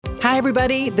Hi,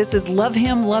 everybody. This is Love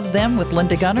Him, Love Them with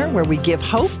Linda Gunner, where we give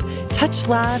hope, touch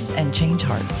lives, and change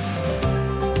hearts.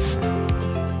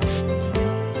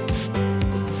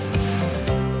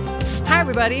 Hi,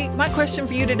 everybody. My question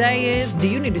for you today is, do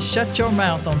you need to shut your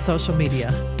mouth on social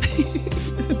media?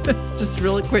 That's just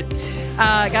really quick.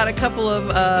 I got a couple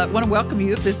of, want to welcome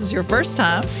you if this is your first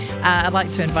time. I'd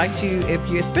like to invite you,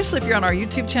 especially if you're on our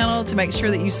YouTube channel, to make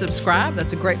sure that you subscribe.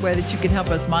 That's a great way that you can help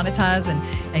us monetize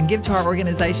and give to our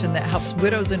organization that helps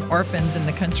widows and orphans in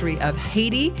the country of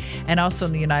Haiti and also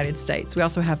in the United States. We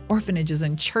also have orphanages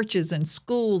and churches and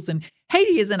schools, and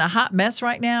Haiti is in a hot mess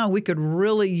right now. We could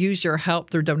really use your help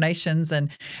through donations and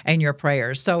your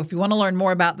prayers. So if you want to learn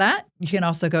more about that, you can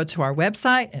also go to our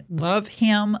website at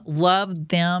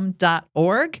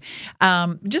lovehimlovethem.org.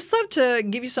 Just love to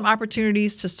give you some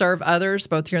opportunities to serve others,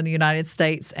 both here in the United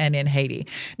States and in Haiti.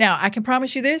 Now, I can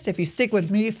promise you this, if you stick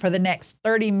with me for the next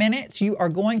 30 minutes, you are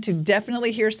going to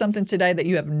definitely hear something today that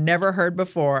you have never heard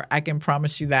before. I can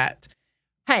promise you that.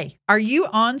 Hey, are you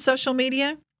on social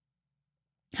media?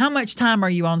 How much time are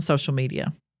you on social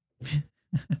media?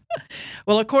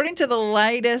 Well, according to the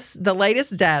latest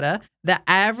data, the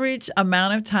average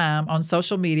amount of time on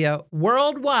social media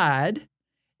worldwide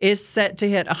is set to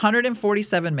hit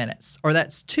 147 minutes, or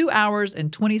that's 2 hours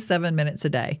and 27 minutes a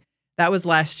day. That was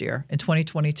last year in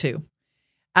 2022.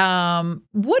 That's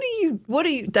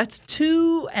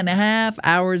 2.5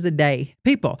 hours a day.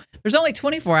 People, there's only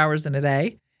 24 hours in a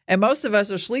day. And most of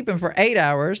us are sleeping for 8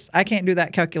 hours. I can't do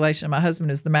that calculation. My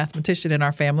husband is the mathematician in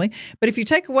our family. But if you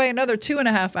take away another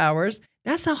 2.5 hours,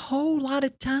 that's a whole lot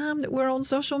of time that we're on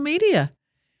social media.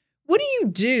 What do you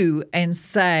do and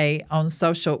say on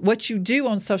social? What you do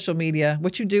on social media,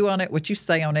 what you do on it, what you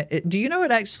say on it, do you know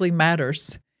it actually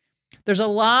matters? There's a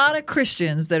lot of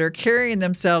Christians that are carrying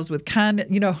themselves with kindness.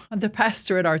 You know, the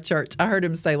pastor at our church, I heard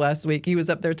him say last week, he was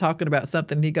up there talking about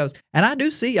something. And he goes, and I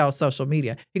do see y'all social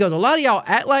media. He goes, a lot of y'all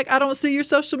act like I don't see your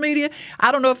social media.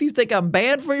 I don't know if you think I'm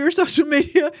banned for your social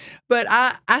media, but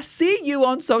I see you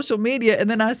on social media, and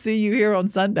then I see you here on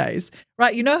Sundays,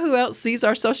 right? You know who else sees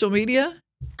our social media?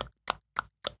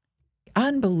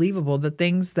 Unbelievable. The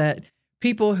things that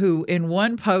people who in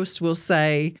one post will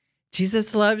say,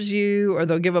 Jesus loves you, or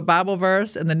they'll give a Bible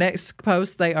verse, and the next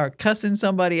post they are cussing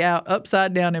somebody out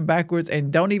upside down and backwards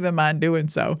and don't even mind doing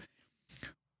so.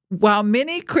 While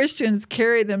many Christians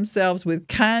carry themselves with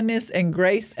kindness and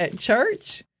grace at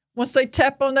church, once they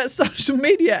tap on that social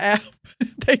media app,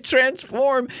 they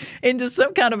transform into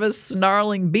some kind of a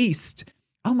snarling beast.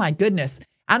 Oh my goodness.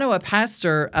 I know a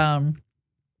pastor,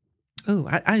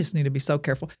 I just need to be so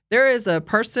careful. There is a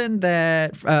person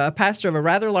a pastor of a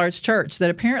rather large church that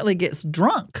apparently gets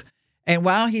drunk. And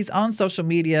while he's on social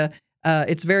media,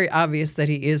 it's very obvious that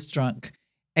he is drunk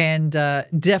and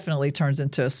definitely turns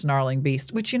into a snarling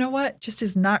beast, which, you know what, just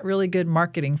is not really good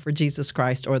marketing for Jesus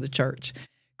Christ or the church.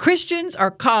 Christians are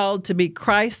called to be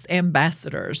Christ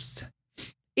ambassadors,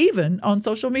 even on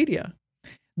social media.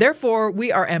 Therefore,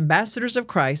 we are ambassadors of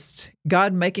Christ,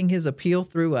 God making his appeal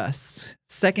through us.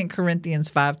 2 Corinthians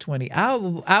 5:20.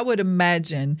 I would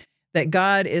imagine that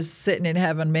God is sitting in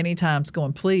heaven many times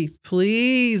going, please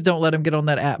don't let him get on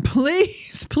that app.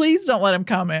 Please don't let him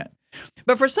comment.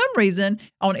 But for some reason,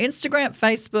 on Instagram,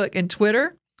 Facebook, and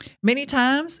Twitter, many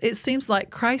times it seems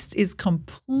like Christ is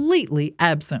completely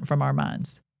absent from our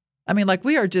minds. I mean, like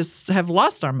we have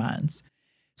lost our minds.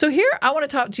 So here, I want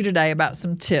to talk to you today about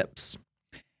some tips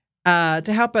to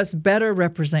help us better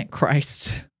represent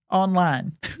Christ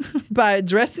online by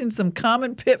addressing some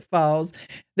common pitfalls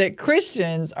that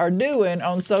Christians are doing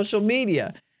on social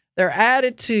media. Their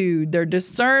attitude, their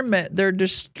discernment, their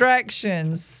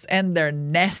distractions, and their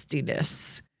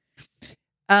nastiness.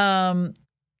 I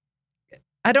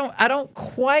don't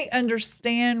quite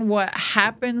understand what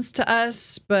happens to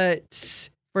us,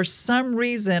 but for some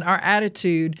reason, our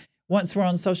attitude once we're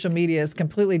on social media is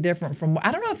completely different from,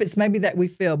 I don't know if it's maybe that we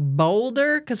feel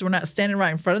bolder because we're not standing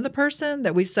right in front of the person,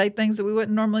 that we say things that we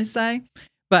wouldn't normally say.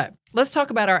 But let's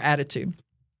talk about our attitude.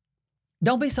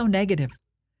 Don't be so negative.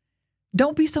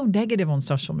 Don't be so negative on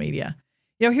social media.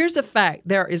 You know, here's a fact.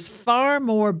 There is far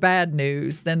more bad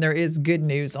news than there is good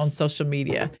news on social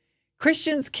media.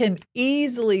 Christians can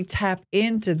easily tap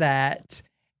into that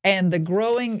and the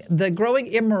growing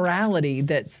immorality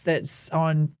that's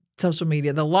on social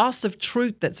media, the loss of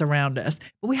truth that's around us.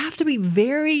 But we have to be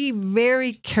very,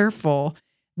 very careful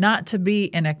not to be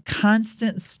in a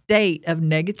constant state of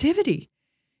negativity.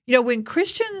 You know, when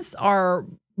Christians are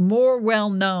more well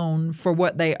known for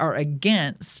what they are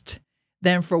against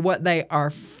than for what they are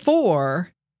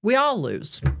for, we all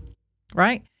lose,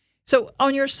 right? So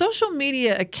on your social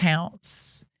media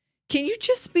accounts, can you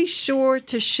just be sure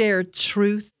to share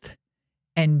truth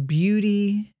and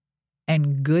beauty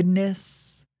and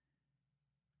goodness.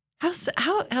 How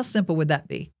simple would that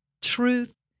be?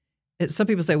 Truth. Some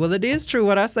people say, well, it is true.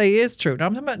 What I say is true. No,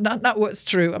 I'm talking about not what's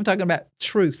true. I'm talking about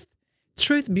truth.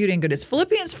 Truth, beauty, and goodness.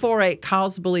 Philippians 4:8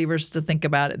 calls believers to think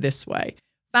about it this way.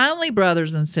 Finally,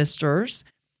 brothers and sisters,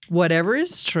 whatever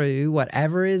is true,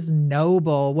 whatever is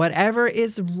noble, whatever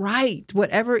is right,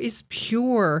 whatever is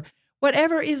pure,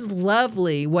 whatever is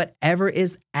lovely, whatever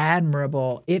is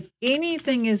admirable, if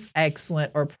anything is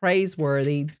excellent or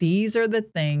praiseworthy, these are the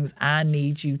things I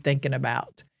need you thinking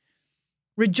about.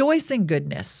 Rejoice in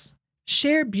goodness,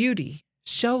 share beauty,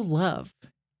 show love.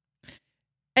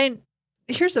 And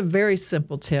here's a very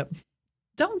simple tip.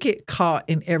 Don't get caught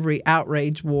in every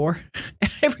outrage war,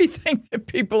 everything that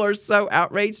people are so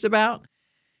outraged about.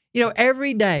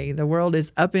 Every day the world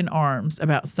is up in arms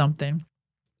about something.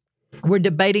 We're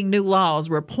debating new laws.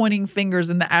 We're pointing fingers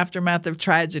in the aftermath of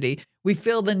tragedy. We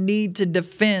feel the need to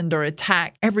defend or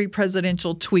attack every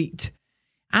presidential tweet.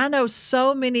 I know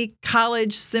so many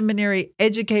college, seminary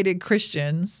educated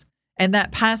Christians and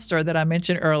that pastor that I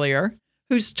mentioned earlier,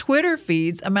 whose Twitter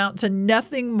feeds amount to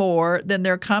nothing more than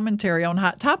their commentary on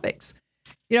hot topics.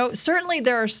 Certainly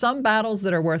there are some battles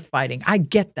that are worth fighting. I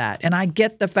get that. And I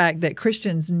get the fact that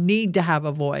Christians need to have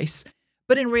a voice.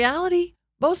 But in reality,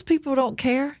 most people don't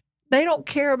care. They don't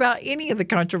care about any of the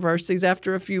controversies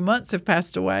after a few months have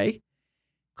passed away.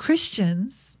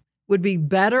 Christians would be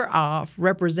better off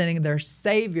representing their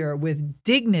Savior with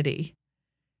dignity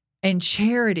and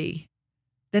charity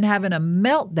than having a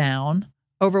meltdown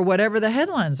over whatever the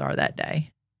headlines are that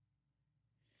day.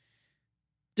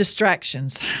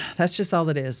 Distractions. That's just all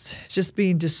it is. It's just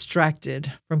being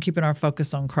distracted from keeping our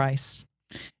focus on Christ.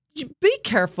 Be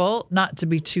careful not to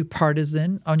be too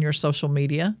partisan on your social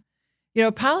media.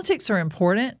 Politics are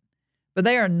important, but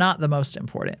they are not the most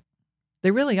important.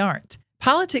 They really aren't.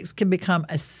 Politics can become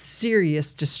a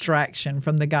serious distraction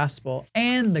from the gospel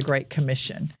and the Great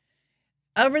Commission.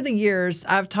 Over the years,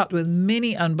 I've talked with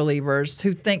many unbelievers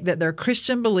who think that their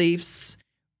Christian beliefs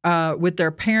with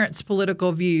their parents'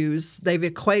 political views, they've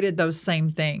equated those same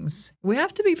things. We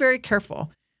have to be very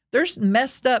careful. There's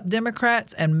messed up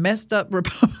Democrats and messed up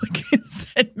Republicans.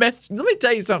 Let me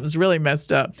tell you something that's really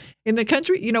messed up. In the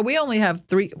country, we only have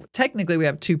technically we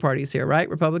have two parties here, right?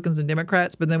 Republicans and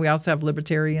Democrats, but then we also have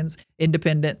libertarians,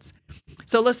 independents.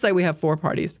 So let's say we have four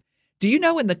parties. Do you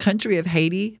know in the country of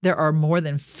Haiti, there are more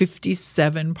than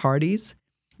 57 parties?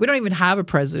 We don't even have a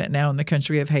president now in the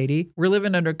country of Haiti. We're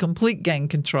living under complete gang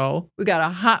control. We got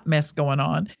a hot mess going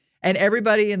on. And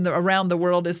everybody around the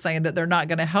world is saying that they're not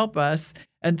going to help us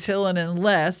until and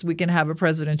unless we can have a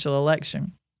presidential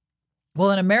election.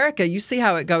 Well, in America, you see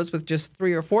how it goes with just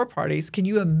 3 or 4 parties. Can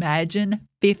you imagine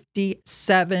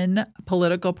 57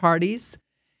 political parties?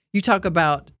 You talk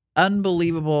about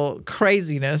unbelievable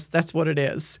craziness. That's what it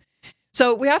is.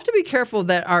 So we have to be careful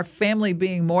that our family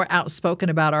being more outspoken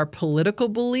about our political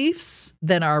beliefs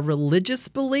than our religious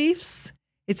beliefs.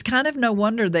 It's kind of no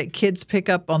wonder that kids pick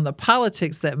up on the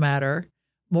politics that matter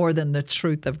more than the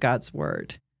truth of God's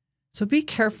word. So be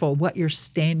careful what you're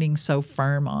standing so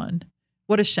firm on.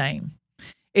 What a shame.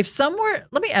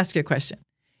 Let me ask you a question.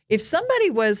 If somebody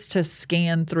was to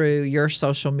scan through your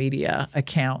social media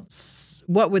accounts,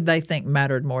 what would they think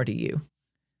mattered more to you?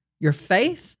 Your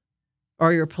faith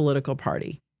or your political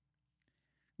party?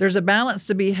 There's a balance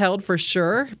to be held for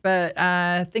sure, but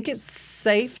I think it's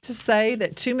safe to say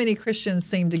that too many Christians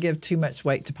seem to give too much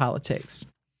weight to politics.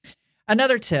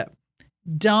 Another tip,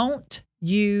 don't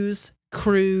use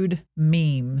crude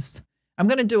memes. I'm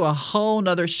going to do a whole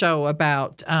nother show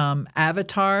about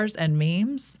avatars and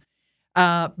memes,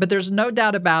 but there's no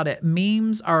doubt about it.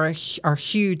 Memes are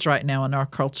huge right now in our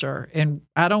culture, and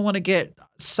I don't want to get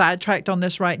sidetracked on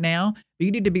this right now. But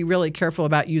you need to be really careful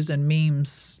about using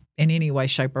memes in any way,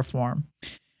 shape, or form.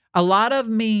 A lot of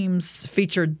memes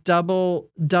feature double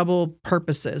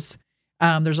purposes.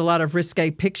 There's a lot of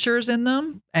risque pictures in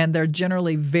them, and they're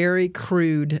generally very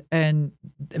crude and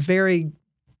very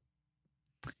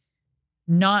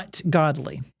not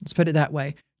godly. Let's put it that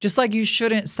way. Just like you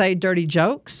shouldn't say dirty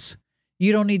jokes,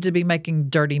 you don't need to be making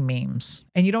dirty memes,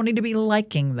 and you don't need to be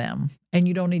liking them, and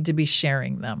you don't need to be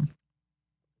sharing them.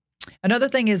 Another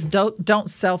thing is don't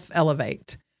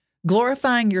self-elevate.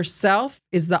 Glorifying yourself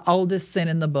is the oldest sin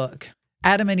in the book.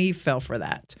 Adam and Eve fell for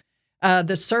that.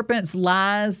 The serpent's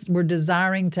lies were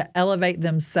desiring to elevate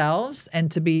themselves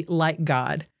and to be like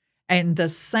God. And the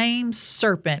same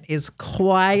serpent is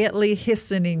quietly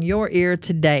hissing in your ear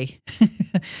today.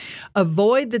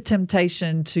 Avoid the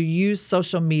temptation to use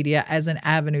social media as an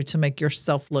avenue to make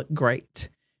yourself look great.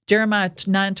 Jeremiah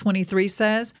 9:23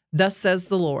 says, "Thus says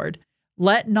the Lord,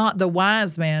 Let not the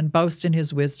wise man boast in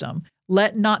his wisdom.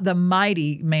 Let not the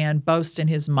mighty man boast in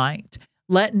his might.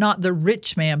 Let not the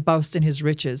rich man boast in his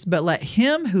riches, but let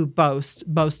him who boasts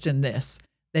boast in this,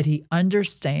 that he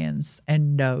understands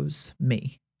and knows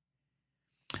me.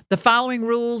 The following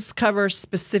rules cover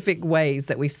specific ways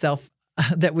that we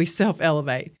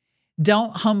self-elevate.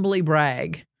 Don't humbly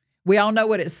brag. We all know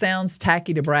what it sounds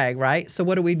tacky to brag, right? So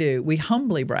what do? We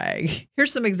humbly brag.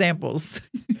 Here's some examples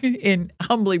in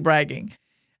humbly bragging.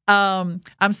 I'm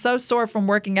so sore from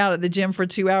working out at the gym for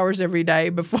 2 hours every day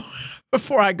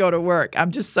before I go to work.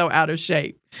 I'm just so out of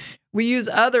shape. We use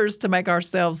others to make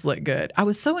ourselves look good. I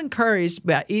was so encouraged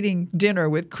by eating dinner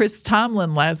with Chris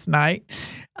Tomlin last night.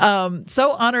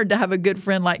 So honored to have a good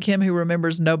friend like him who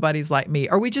remembers nobody's like me.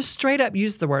 Or we just straight up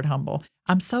use the word humble.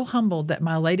 I'm so humbled that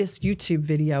my latest YouTube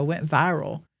video went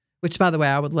viral, which, by the way,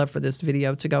 I would love for this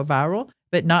video to go viral,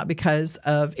 but not because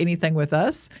of anything with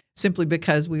us, simply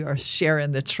because we are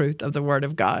sharing the truth of the word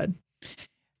of God.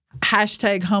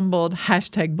 Hashtag humbled,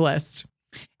 hashtag blessed.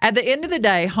 At the end of the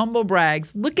day, humble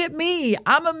brags, look at me,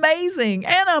 I'm amazing,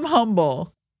 and I'm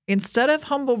humble. Instead of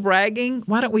humble bragging,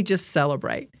 why don't we just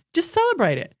celebrate? Just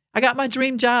celebrate it. I got my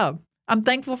dream job. I'm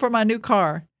thankful for my new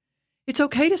car. It's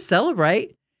okay to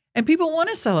celebrate, and people want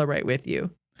to celebrate with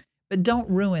you. But don't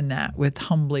ruin that with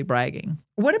humbly bragging.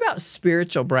 What about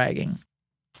spiritual bragging?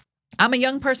 I'm a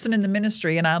young person in the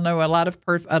ministry, and I know a lot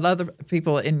of other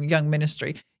people in young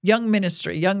ministry. Young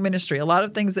ministry. A lot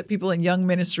of things that people in young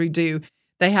ministry do,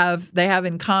 they have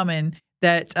in common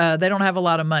that they don't have a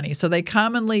lot of money. So they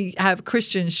commonly have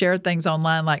Christians share things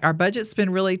online like, our budget's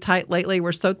been really tight lately.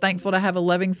 We're so thankful to have a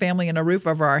loving family and a roof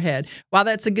over our head. While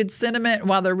that's a good sentiment,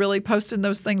 while they're really posting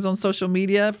those things on social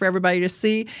media for everybody to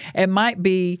see, it might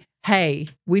be, hey,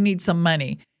 we need some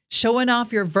money. Showing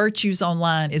off your virtues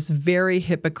online is very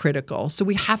hypocritical. So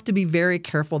we have to be very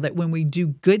careful that when we do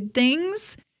good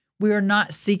things, we are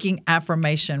not seeking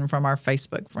affirmation from our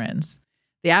Facebook friends.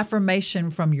 The affirmation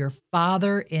from your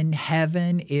Father in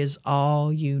heaven is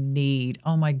all you need.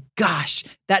 Oh my gosh,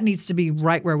 that needs to be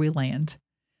right where we land.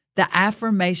 The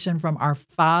affirmation from our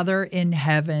Father in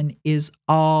heaven is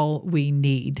all we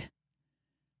need.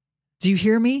 Do you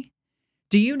hear me?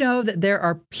 Do you know that there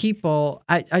are people,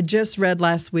 I just read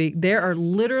last week, there are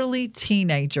literally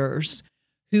teenagers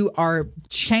who are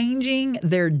changing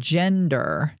their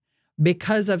gender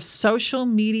because of social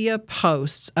media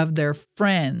posts of their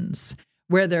friends,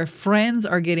 where their friends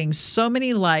are getting so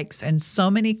many likes and so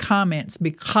many comments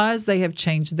because they have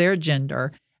changed their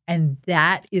gender. And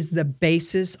that is the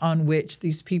basis on which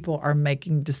these people are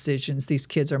making decisions. These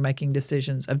kids are making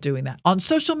decisions of doing that on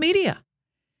social media.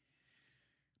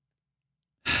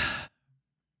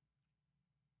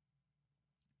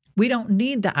 We don't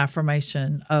need the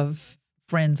affirmation of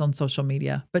friends on social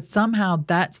media, but somehow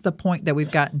that's the point that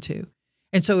we've gotten to.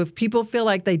 And so if people feel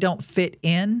like they don't fit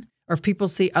in, or if people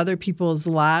see other people's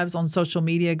lives on social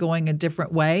media going a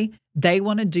different way, they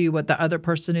want to do what the other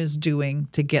person is doing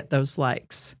to get those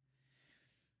likes.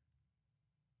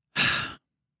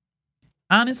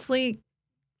 Honestly,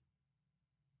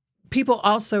 people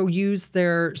also use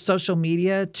their social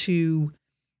media to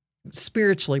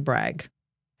spiritually brag.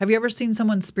 Have you ever seen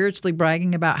someone spiritually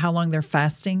bragging about how long they're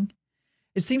fasting?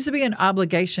 It seems to be an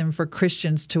obligation for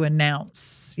Christians to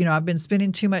announce, I've been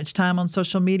spending too much time on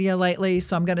social media lately,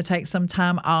 so I'm going to take some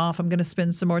time off. I'm going to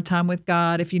spend some more time with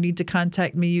God. If you need to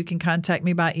contact me, you can contact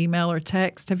me by email or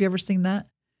text. Have you ever seen that?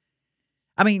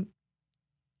 I mean,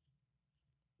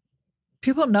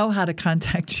 people know how to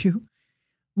contact you.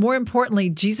 More importantly,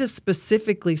 Jesus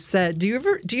specifically said, do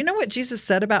you know what Jesus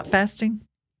said about fasting?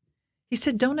 He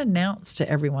said, don't announce to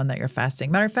everyone that you're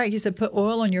fasting. Matter of fact, he said, put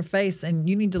oil on your face and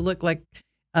you need to look like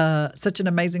such an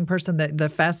amazing person that the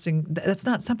fasting, that's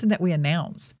not something that we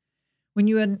announce. When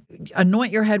you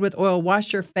anoint your head with oil,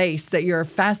 wash your face, that your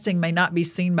fasting may not be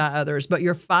seen by others, but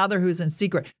your Father who's in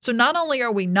secret. So not only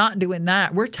are we not doing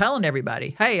that, we're telling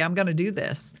everybody, hey, I'm going to do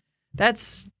this.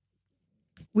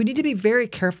 We need to be very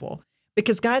careful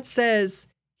because God says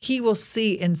he will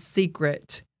see in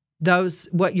secret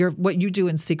what you do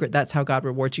in secret, that's how God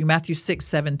rewards you. Matthew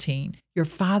 6:17. Your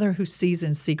Father who sees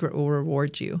in secret will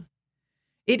reward you.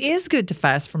 It is good to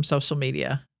fast from social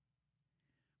media.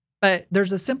 But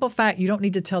there's a simple fact, you don't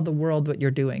need to tell the world what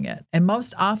you're doing it. And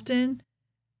most often,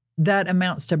 that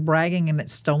amounts to bragging and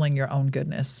it's stealing your own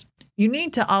goodness. You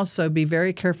need to also be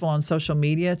very careful on social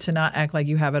media to not act like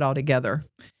you have it all together.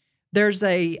 There's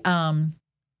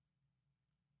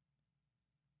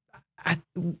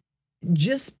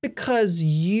just because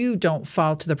you don't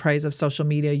fall to the praise of social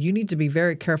media, you need to be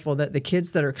very careful that the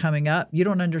kids that are coming up, you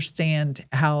don't understand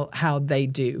how they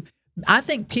do. I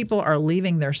think people are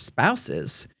leaving their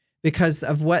spouses because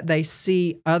of what they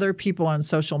see other people on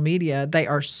social media. They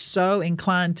are so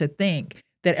inclined to think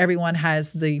that everyone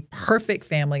has the perfect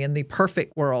family in the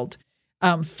perfect world.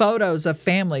 Photos of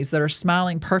families that are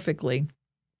smiling perfectly.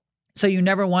 So you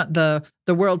never want the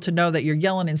world to know that you're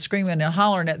yelling and screaming and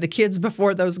hollering at the kids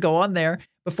before those go on there,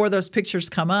 before those pictures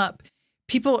come up.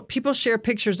 People share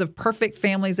pictures of perfect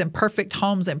families and perfect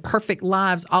homes and perfect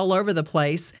lives all over the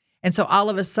place. And so all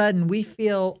of a sudden we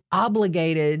feel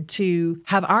obligated to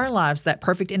have our lives that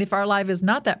perfect. And if our life is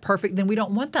not that perfect, then we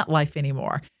don't want that life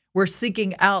anymore. We're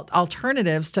seeking out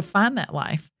alternatives to find that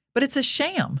life. But it's a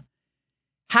sham.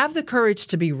 Have the courage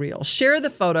to be real. Share the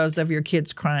photos of your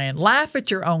kids crying. Laugh at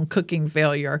your own cooking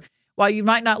failure. While you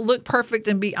might not look perfect,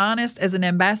 and be honest, as an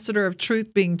ambassador of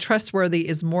truth, being trustworthy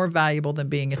is more valuable than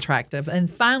being attractive. And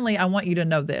finally, I want you to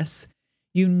know this.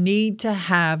 You need to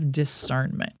have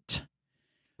discernment.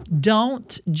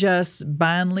 Don't just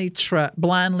blindly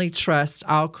trust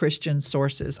all Christian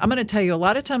sources. I'm going to tell you, a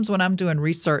lot of times when I'm doing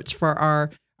research for our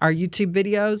YouTube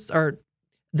videos or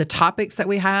the topics that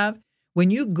we have, when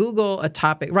you Google a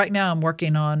topic, right now I'm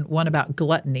working on one about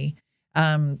gluttony.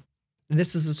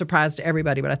 This is a surprise to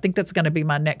everybody, but I think that's going to be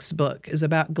my next book, is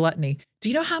about gluttony. Do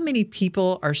you know how many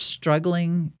people are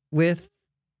struggling with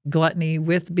gluttony,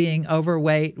 with being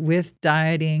overweight, with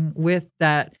dieting, with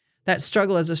that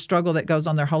struggle is a struggle that goes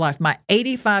on their whole life? My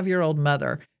 85-year-old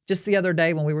mother, just the other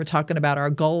day when we were talking about our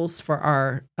goals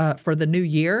for for the new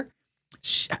year,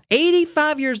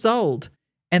 85 years old.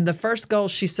 And the first goal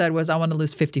she said was, I want to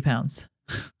lose 50 pounds.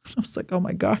 I was like, oh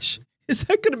my gosh, is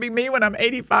that going to be me when I'm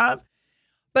 85?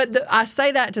 But I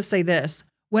say that to say this.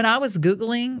 When I was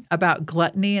Googling about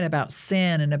gluttony and about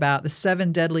sin and about the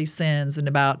 7 deadly sins and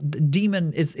about the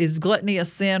demon, is gluttony a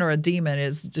sin or a demon?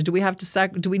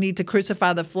 Do we need to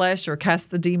crucify the flesh or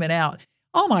cast the demon out?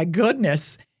 Oh my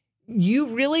goodness. You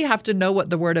really have to know what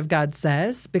the Word of God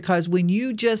says, because when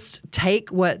you just take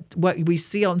what we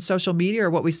see on social media or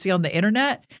what we see on the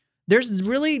internet, there's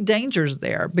really dangers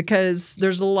there, because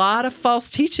there's a lot of false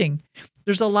teaching.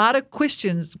 There's a lot of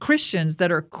Christians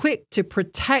that are quick to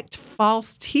protect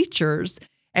false teachers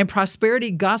and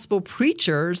prosperity gospel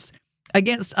preachers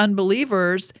against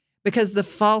unbelievers because the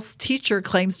false teacher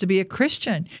claims to be a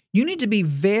Christian. You need to be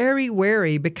very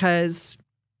wary, because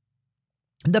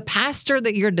the pastor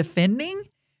that you're defending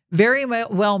very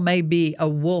well may be a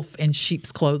wolf in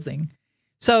sheep's clothing.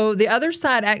 So the other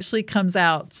side actually comes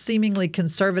out, seemingly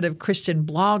conservative Christian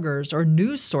bloggers or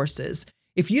news sources.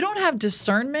 If you don't have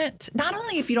discernment, not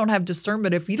only if you don't have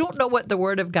discernment, if you don't know what the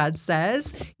Word of God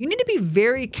says, you need to be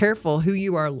very careful who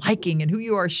you are liking and who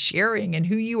you are sharing and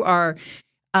who you are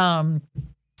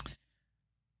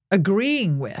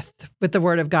agreeing with the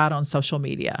Word of God on social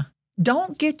media.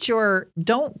 Don't get your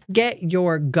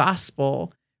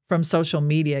gospel from social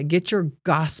media. Get your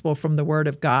gospel from the Word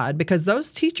of God, because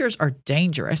those teachers are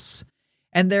dangerous.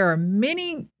 And there are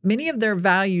many of their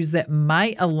values that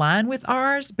might align with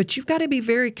ours, but you've got to be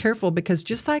very careful, because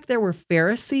just like there were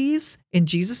Pharisees in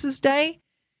Jesus's day,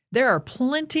 there are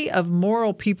plenty of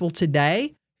moral people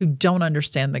today who don't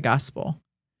understand the gospel.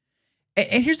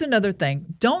 And here's another thing.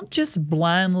 Don't just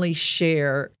blindly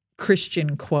share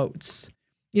Christian quotes.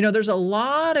 You know, there's a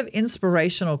lot of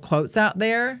inspirational quotes out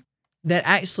there that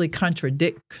actually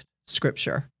contradict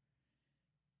Scripture.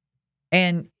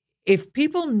 And if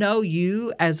people know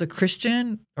you as a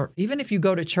Christian, or even if you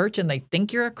go to church and they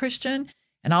think you're a Christian,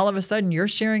 and all of a sudden you're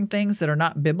sharing things that are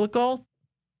not biblical,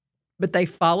 but they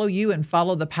follow you and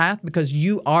follow the path because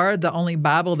you are the only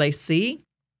Bible they see,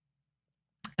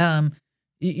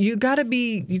 you got to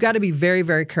be very,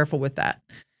 very careful with that.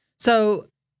 So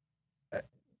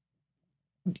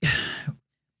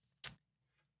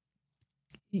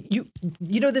you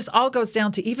know, this all goes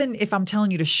down to, even if I'm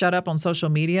telling you to shut up on social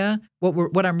media,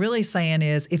 what I'm really saying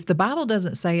is, if the Bible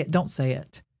doesn't say it, don't say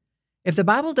it. If the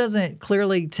Bible doesn't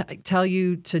clearly tell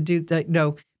you to do that, you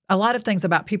know, a lot of things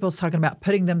about people talking about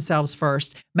putting themselves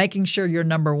first, making sure you're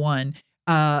number one,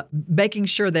 making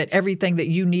sure that everything that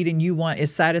you need and you want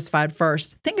is satisfied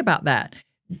first. Think about that.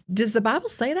 Does the Bible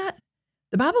say that?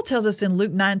 The Bible tells us in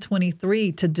Luke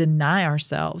 9:23 to deny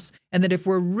ourselves, and that if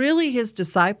we're really His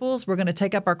disciples, we're going to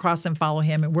take up our cross and follow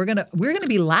Him, and we're going to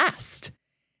be last.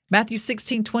 Matthew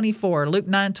 16:24, Luke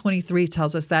 9:23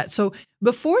 tells us that. So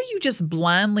before you just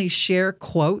blindly share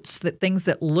quotes, things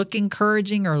that look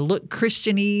encouraging or look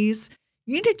Christianese,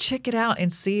 you need to check it out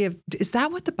and see is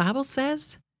that what the Bible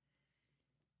says?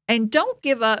 And don't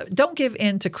give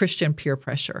in to Christian peer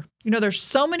pressure. You know, there's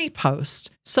so many posts,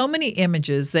 so many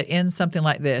images that end something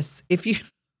like this. If you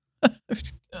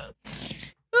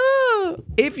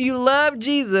love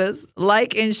Jesus,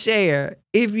 like and share.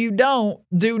 If you don't,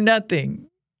 do nothing.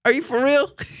 Are you for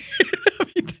real? I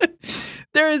mean,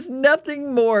 there is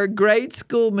nothing more grade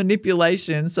school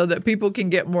manipulation so that people can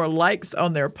get more likes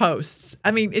on their posts.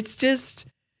 I mean, it's just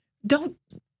don't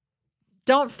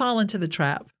fall into the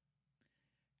trap.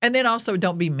 And then also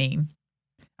don't be mean.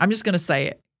 I'm just going to say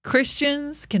it.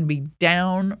 Christians can be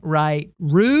downright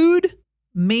rude,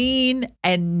 mean,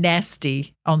 and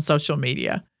nasty on social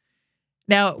media.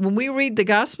 Now, when we read the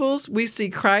Gospels, we see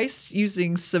Christ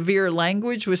using severe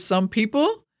language with some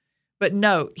people, but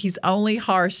note, he's only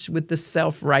harsh with the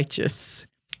self-righteous.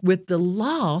 With the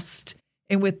lost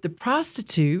and with the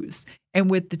prostitutes and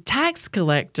with the tax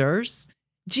collectors,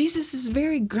 Jesus is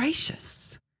very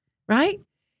gracious, right?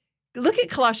 Look at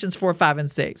Colossians 4, 5, and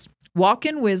 6. Walk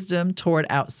in wisdom toward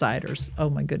outsiders. Oh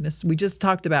my goodness. We just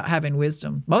talked about having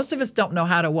wisdom. Most of us don't know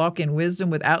how to walk in wisdom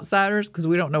with outsiders because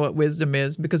we don't know what wisdom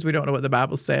is, because we don't know what the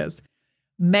Bible says.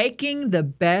 Making the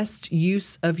best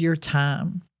use of your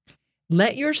time.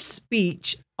 Let your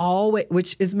speech always,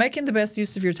 which is making the best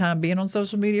use of your time, being on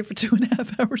social media for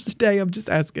 2.5 hours a day. I'm just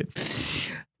asking.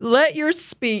 Let your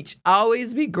speech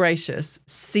always be gracious,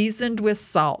 seasoned with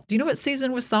salt. Do you know what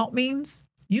seasoned with salt means?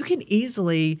 You can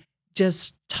easily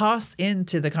just toss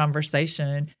into the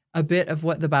conversation a bit of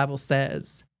what the Bible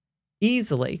says,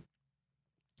 easily,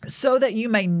 so that you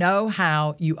may know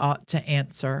how you ought to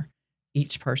answer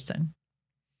each person.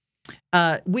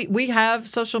 We have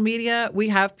social media. We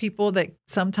have people that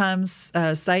sometimes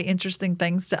say interesting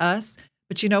things to us.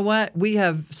 But you know what? We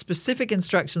have specific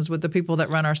instructions with the people that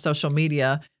run our social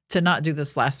media to not do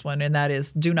this last one, and that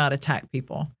is do not attack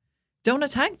people. Don't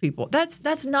attack people.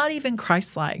 That's not even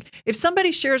Christ-like. If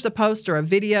somebody shares a post or a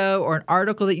video or an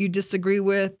article that you disagree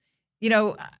with,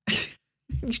 you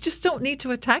just don't need to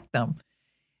attack them.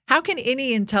 How can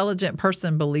any intelligent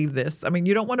person believe this? I mean,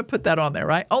 you don't want to put that on there,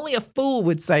 right? Only a fool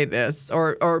would say this,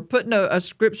 or putting a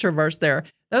scripture verse there.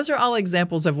 Those are all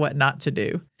examples of what not to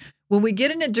do. When we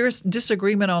get in a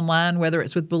disagreement online, whether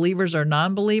it's with believers or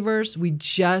non-believers, we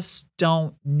just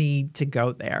don't need to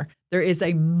go there. There is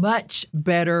a much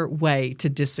better way to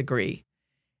disagree.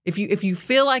 If you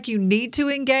feel like you need to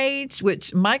engage,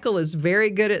 which Michael is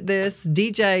very good at this,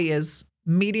 DJ is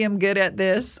medium good at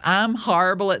this, I'm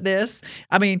horrible at this.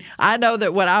 I mean, I know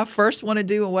that what I first want to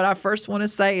do and what I first want to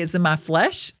say is in my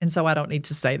flesh, and so I don't need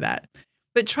to say that.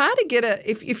 But try to get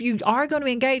if you are going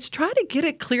to engage, try to get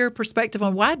a clear perspective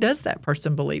on why does that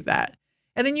person believe that?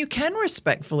 And then you can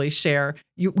respectfully share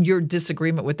your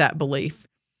disagreement with that belief.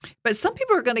 But some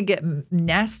people are going to get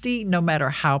nasty no matter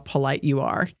how polite you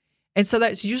are. And so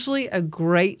that's usually a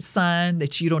great sign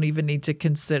that you don't even need to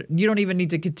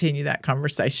continue that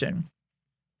conversation.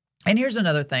 And here's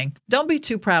another thing. Don't be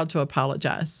too proud to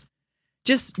apologize.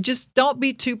 Just don't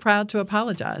be too proud to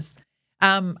apologize.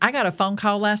 I got a phone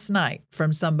call last night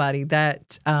from somebody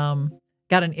that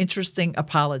got an interesting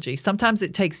apology. Sometimes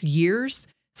it takes years.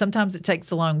 Sometimes it takes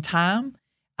a long time.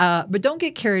 But don't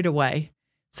get carried away.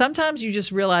 Sometimes you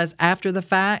just realize after the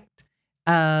fact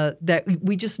that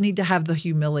we just need to have the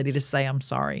humility to say, I'm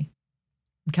sorry.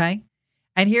 Okay?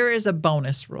 And here is a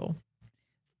bonus rule.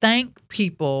 Thank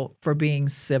people for being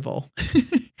civil.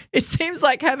 It seems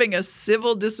like having a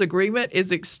civil disagreement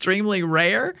is extremely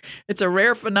rare. It's a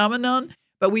rare phenomenon,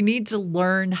 but we need to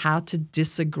learn how to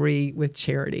disagree with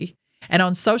charity. And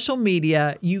on social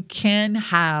media, you can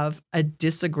have a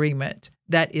disagreement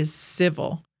that is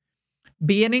civil.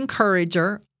 Be an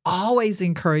encourager. Always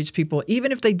encourage people,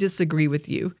 even if they disagree with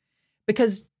you.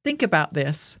 Because think about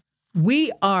this.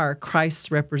 We are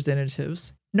Christ's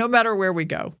representatives, no matter where we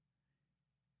go,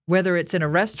 whether it's in a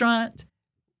restaurant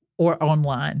or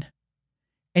online.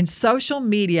 And social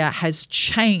media has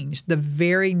changed the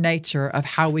very nature of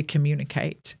how we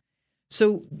communicate.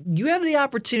 So you have the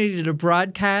opportunity to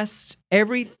broadcast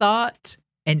every thought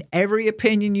and every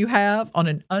opinion you have on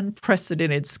an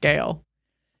unprecedented scale.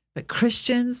 But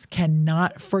Christians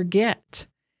cannot forget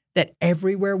that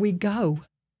everywhere we go,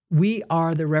 we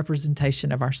are the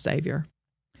representation of our Savior.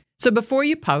 So before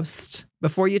you post,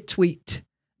 before you tweet,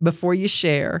 before you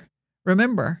share,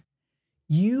 remember,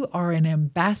 you are an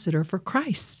ambassador for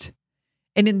Christ.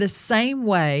 And in the same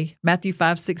way, Matthew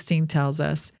 5:16 tells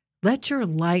us, let your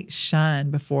light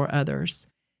shine before others,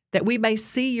 that we may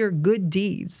see your good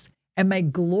deeds and may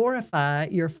glorify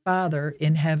your Father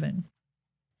in heaven.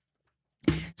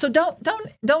 So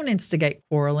don't instigate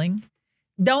quarreling.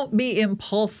 Don't be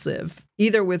impulsive,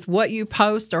 either with what you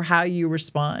post or how you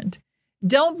respond.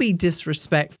 Don't be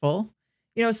disrespectful.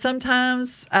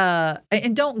 Sometimes,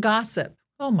 and don't gossip.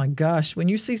 Oh my gosh, when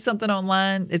you see something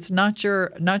online, it's not your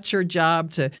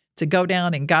job to go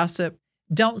down and gossip.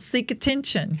 Don't seek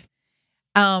attention.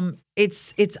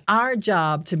 It's our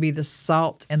job to be the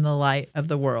salt and the light of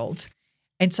the world.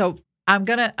 And so I'm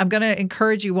gonna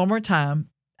encourage you one more time.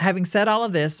 Having said all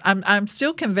of this, I'm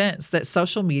still convinced that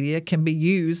social media can be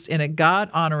used in a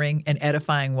God-honoring and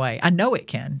edifying way. I know it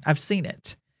can. I've seen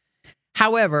it.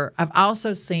 However, I've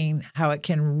also seen how it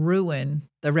can ruin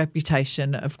the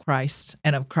reputation of Christ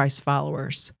and of Christ's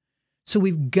followers. So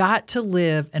we've got to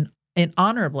live and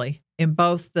honorably in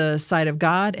both the sight of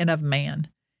God and of man.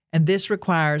 And this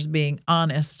requires being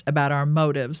honest about our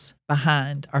motives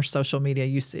behind our social media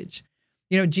usage.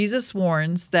 You know, Jesus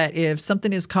warns that if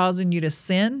something is causing you to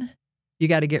sin, you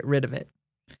got to get rid of it.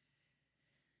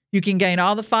 You can gain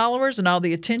all the followers and all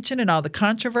the attention and all the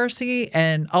controversy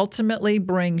and ultimately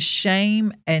bring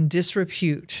shame and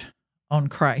disrepute on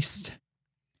Christ.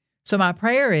 So my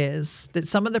prayer is that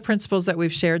some of the principles that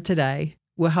we've shared today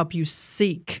will help you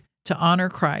seek to honor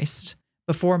Christ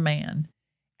before man.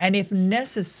 And if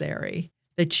necessary,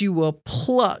 that you will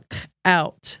pluck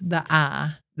out the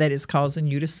eye that is causing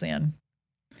you to sin.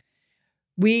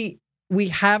 We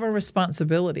have a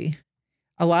responsibility.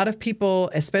 A lot of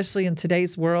people, especially in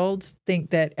today's world,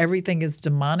 think that everything is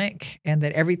demonic and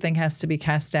that everything has to be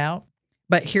cast out.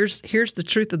 But here's the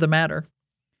truth of the matter.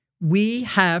 We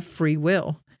have free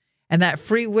will, and that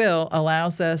free will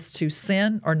allows us to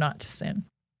sin or not to sin.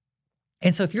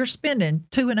 And so if you're spending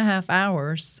 2.5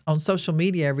 hours on social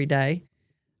media every day,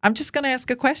 I'm just going to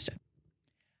ask a question.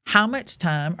 How much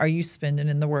time are you spending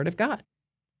in the Word of God?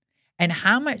 And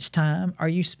how much time are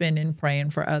you spending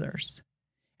praying for others?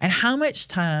 And how much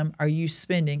time are you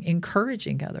spending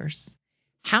encouraging others?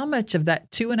 How much of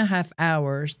that 2.5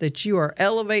 hours that you are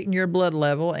elevating your blood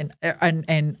level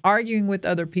and arguing with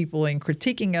other people and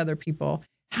critiquing other people,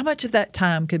 how much of that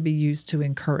time could be used to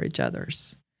encourage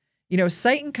others? You know,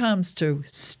 Satan comes to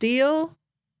steal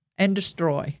and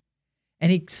destroy,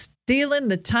 and he's stealing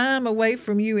the time away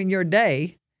from you in your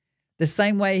day the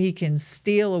same way he can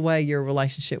steal away your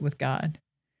relationship with God.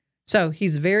 So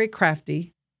he's very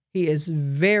crafty. He is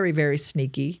very, very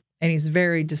sneaky, and he's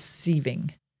very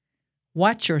deceiving.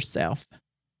 Watch yourself,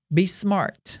 be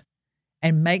smart,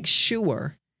 and make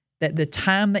sure that the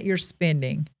time that you're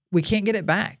spending, we can't get it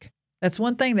back. That's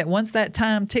one thing that once that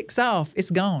time ticks off,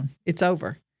 it's gone. It's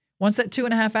over. Once that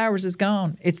 2.5 hours is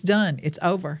gone, it's done. It's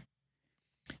over.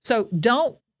 So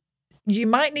you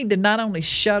might need to not only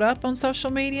shut up on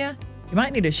social media, you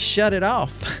might need to shut it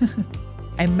off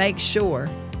and make sure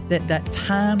that that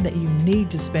time that you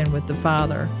need to spend with the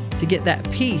Father to get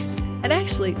that peace and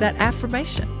actually that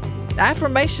affirmation, the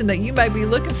affirmation that you may be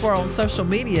looking for on social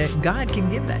media, God can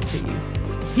give that to you.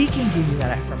 He can give you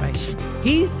that affirmation.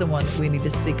 He's the one that we need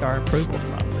to seek our approval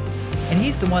from. And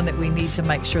he's the one that we need to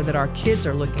make sure that our kids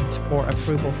are looking for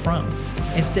approval from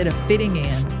instead of fitting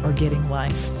in or getting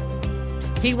likes.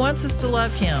 He wants us to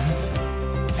love him.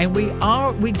 And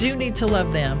we do need to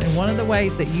love them. And one of the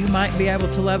ways that you might be able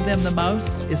to love them the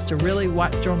most is to really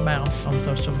watch your mouth on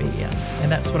social media.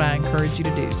 And that's what I encourage you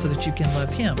to do so that you can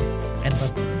love him and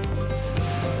love them.